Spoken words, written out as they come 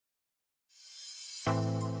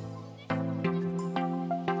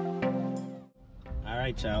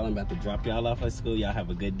right, y'all. I'm about to drop y'all off at school. Y'all have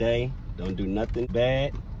a good day. Don't do nothing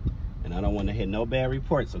bad. And I don't want to hear no bad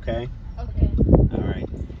reports, okay? Okay. All right.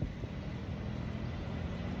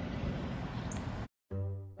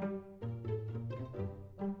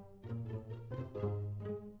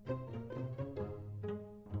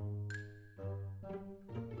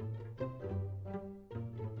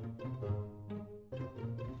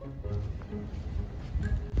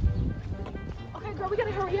 Okay, girl, we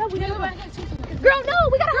gotta hurry up. We gotta go back and see something. Girl, no,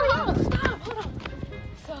 we gotta hurry up. Stop, hold on.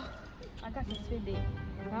 So, I got suspended.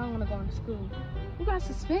 I don't want to go to school. You got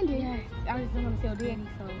suspended? Yes. I just don't want to tell Daddy,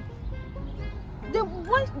 so. Then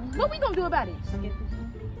what we gonna do about it? Skip again?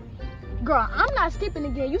 Girl, I'm not skipping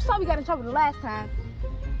again. You saw we got in trouble the last time.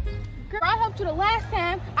 Girl, I helped you the last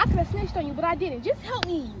time. I could have snitched on you, but I didn't. Just help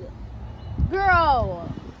me. Girl.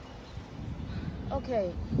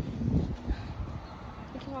 Okay.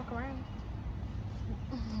 We can walk around.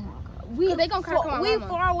 They gonna come we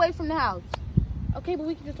far away from the house. Okay, but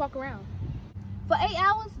we can just walk around. For 8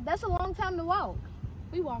 hours? That's a long time to walk.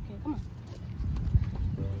 We walking. Come on.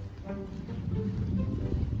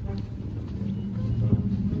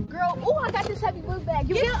 Girl, oh, I got this heavy book bag.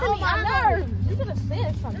 You get on my nerves. You could have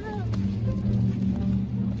said something.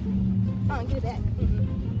 Oh, get it back.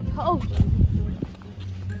 Oh.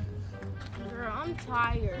 Girl, I'm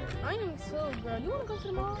tired. I am too, girl. You want to go to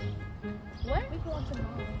the mall? What? We going to the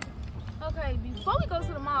mall. Okay, before we go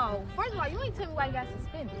to the mall, first of all, you ain't tell me why you got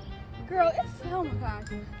suspended. Girl, it's, oh my gosh.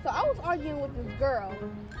 So I was arguing with this girl,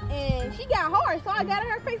 and she got hard, so I got in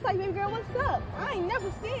her face like, baby girl, what's up? I ain't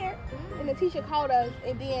never scared. And the teacher called us,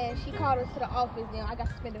 and then she called us to the office, then I got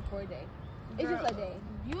suspended for a day. It's girl, just a day.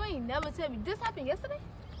 You ain't never tell me. This happened yesterday?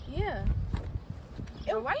 Yeah.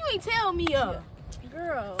 Why you ain't tell me up?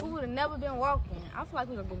 Girl. We would have never been walking. I feel like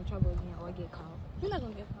we're going to get in trouble again or get caught. You're not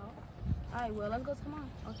going to get caught. All right, well, let's go to the mall.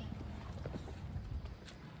 Okay.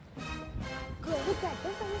 Girl, look back.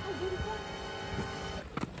 Look how beautiful.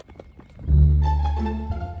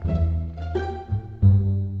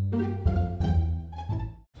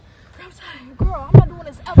 Girl, I'm sorry. Girl, I'm not doing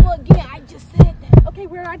this ever again. I just said that. Okay,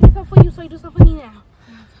 girl, I did something for you, so you do something for me now.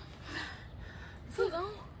 So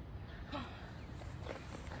long.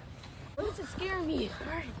 What is it scaring me?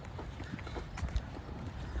 All right.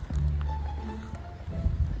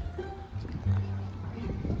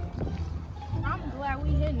 I'm glad we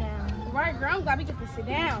here now. Right, girl, I'm glad we get to sit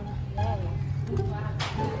down. Yes.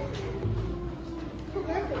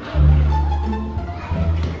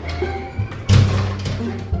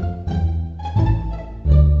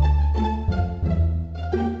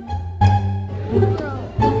 Girl,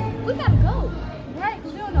 we gotta go. Right,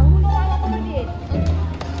 because we don't know who know what mama did.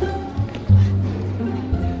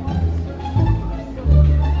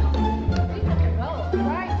 We gotta go.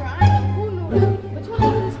 Right, girl, I ain't know who knew that. But you want to go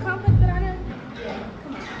to this complex that I did? Yeah,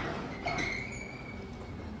 come on.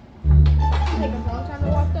 It take a long time to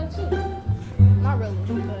walk though too. Not really,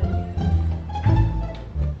 but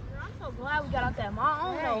I'm so glad we got out that mall. I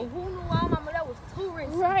don't know who knew our mama that was too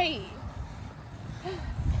risky. Right.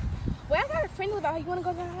 Wait, I got a friend about her. You wanna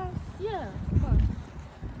go to her house? Yeah. Come on.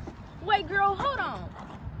 Wait, girl, hold on.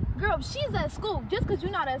 Girl, she's at school. Just because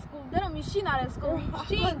you're not at school, that don't mean she's not at school.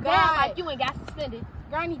 She ain't bad like you ain't got suspended.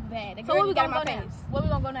 Girl, I need bad. So where we gonna go now? Where we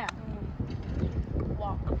gonna go now?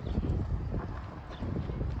 Walk.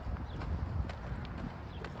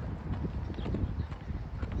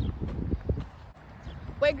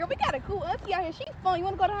 Wait, girl, we got a cool auntie out here. She's fun. You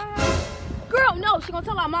wanna go to her house? Girl, no, she gonna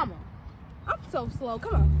tell our mama. I'm so slow.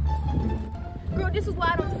 Come on. Girl, this is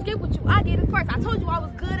why I don't skip with you. I did it first. I told you I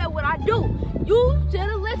was good at what I do. You should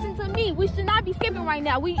have listened to me. We should not be skipping right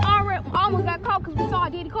now. We almost got caught because we saw a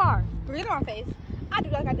daddy car. Get on my face. I do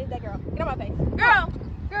like I did that girl. Get on my face. Girl.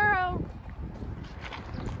 Girl.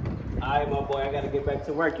 All right, my boy, I got to get back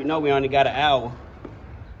to work. You know we only got an hour.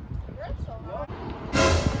 You're so hard.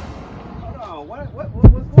 Hold on. What's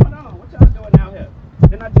going on? What y'all doing out here?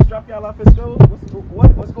 Didn't I just drop y'all off at school?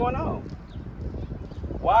 What's going on?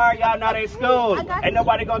 Why are y'all not at school? Ain't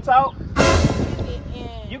nobody gonna talk?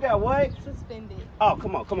 You got what? Suspended. Oh,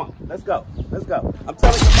 come on. Let's go. I'm telling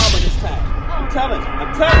your mama this time. I'm telling you.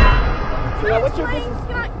 So now what's your business?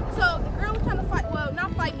 So the girl was trying to fight, well,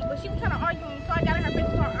 not fight me, but she was trying to argue with me, so I got in her face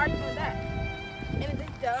and started arguing with that.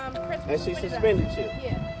 And she suspended you?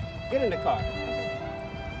 Yeah. Get in the car.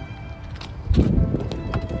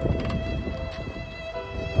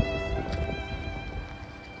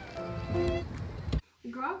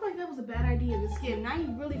 Girl, I feel like that was a bad idea to skip. Now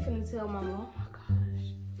you really finna tell mama.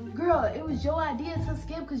 Oh my gosh. Girl, it was your idea to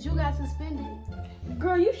skip because you got suspended.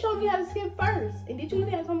 Girl, you showed me how to skip first. And did you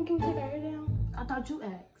even ask mama, can we take our hair down? I thought you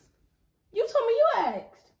asked. You told me you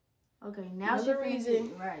asked. Okay, now the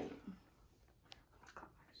reason. Right.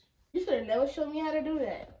 You should have never showed me how to do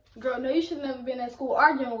that. Girl, no, you should have never been at school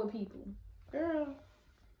arguing with people. Girl.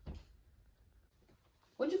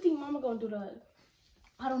 What you think mama gonna do to us?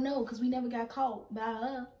 I don't know, because we never got caught by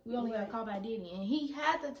her. We only got caught by Diddy. And he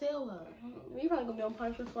had to tell her. We probably gonna be on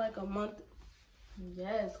punishment for like a month.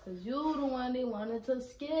 Yes, because you the one they wanted to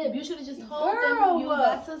skip. You should have just told Girl, them you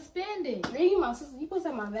got suspended. Girl, you my sister. You supposed to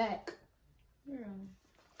have my back. Girl.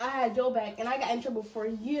 I had your back, and I got in trouble for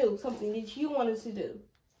you. Something that you wanted to do.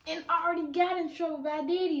 And I already got in trouble by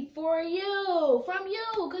Diddy for you. From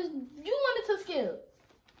you. Because you wanted to skip.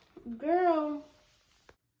 Girl.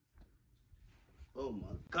 Oh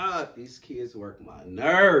my God, these kids work my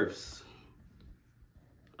nerves.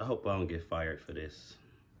 I hope I don't get fired for this.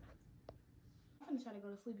 I'm gonna try to go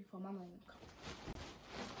to sleep before Mama comes.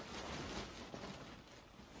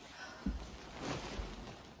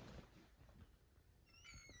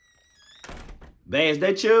 Bae, is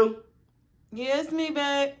that you? Yeah, it's me,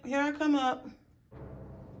 babe. Here I come up.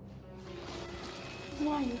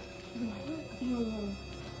 Why?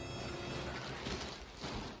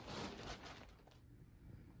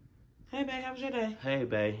 Hey, babe, how was your day? Hey,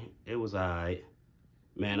 bae. It was alright.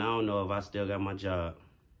 Man, I don't know if I still got my job.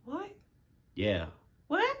 What? Yeah.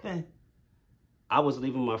 What happened? I was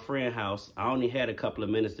leaving my friend's house. I only had a couple of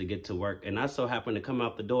minutes to get to work, and I so happened to come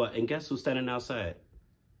out the door, and guess who's standing outside?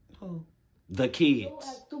 Who? The kids. You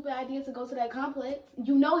had a stupid idea to go to that complex.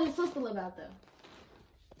 You know his sister live out there.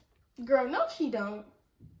 Girl, no, she don't.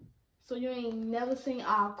 So you ain't never seen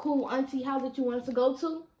our cool auntie house that you wanted to go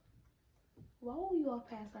to? Why would you walk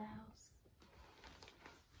past our house?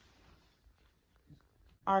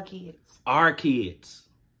 Our kids. Our kids.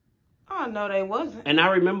 Oh, no, they wasn't. And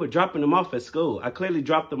I remember dropping them off at school. I clearly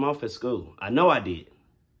dropped them off at school. I know I did.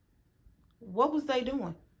 What was they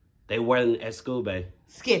doing? They weren't at school, babe.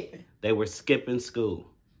 Skipping. They were skipping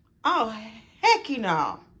school. Oh, heck you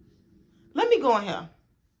know. Let me go in here.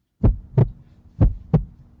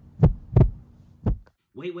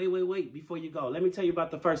 Wait. Before you go, let me tell you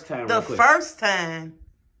about the first time The real quick. first time.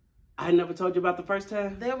 I never told you about the first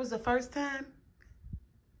time? There was the first time?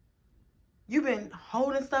 You been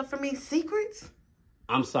holding stuff from me, secrets?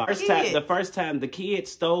 I'm sorry. The first time the kid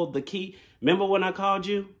stole the key. Remember when I called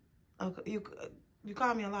you? Okay, you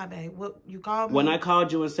called me a lie, babe. What, you called me? When I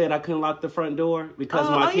called you and said I couldn't lock the front door because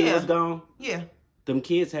my key was gone? Yeah. Them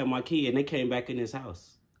kids had my key and they came back in his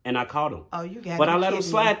house. And I caught them. Oh, you got But I let them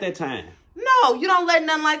slide that time. No, you don't let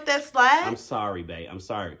nothing like that slide. I'm sorry, babe. I'm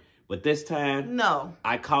sorry. But this time, no,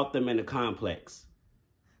 I caught them in the complex.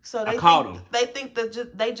 So they caught them. They think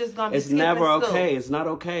that they just gonna be It's never okay. It's not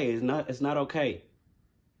okay. It's not okay.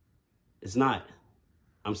 It's not.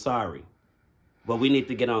 I'm sorry. But we need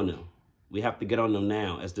to get on them. We have to get on them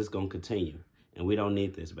now as this gonna continue. And we don't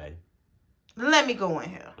need this, babe. Let me go in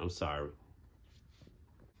here. I'm sorry.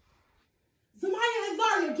 Zamaya and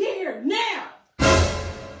Zaria, get here now!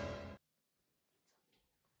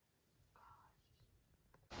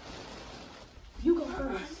 You go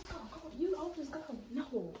first. Go. You always go.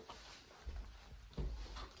 No.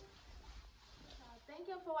 Thank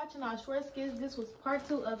you for watching our short skits. This was part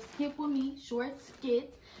 2 of Skip With Me short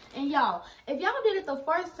skits. And y'all, if y'all did it the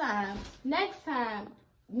first time, next time,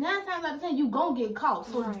 9 times out of 10, you gonna get caught.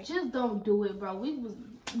 So just don't do it, bro. We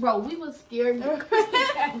was scared.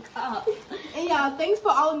 And y'all, thanks for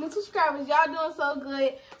all the new subscribers. Y'all doing so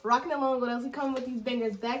good. Rocking along with us. We coming with these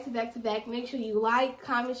bangers back to back to back. Make sure you like,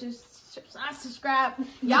 comment, subscribe.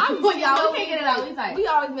 Y'all, we can't get it out. We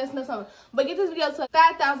always messing up something. But get this video to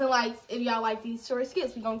 5,000 likes if y'all like these short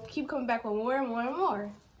skits. We're gonna keep coming back with more and more and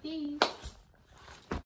more. Peace.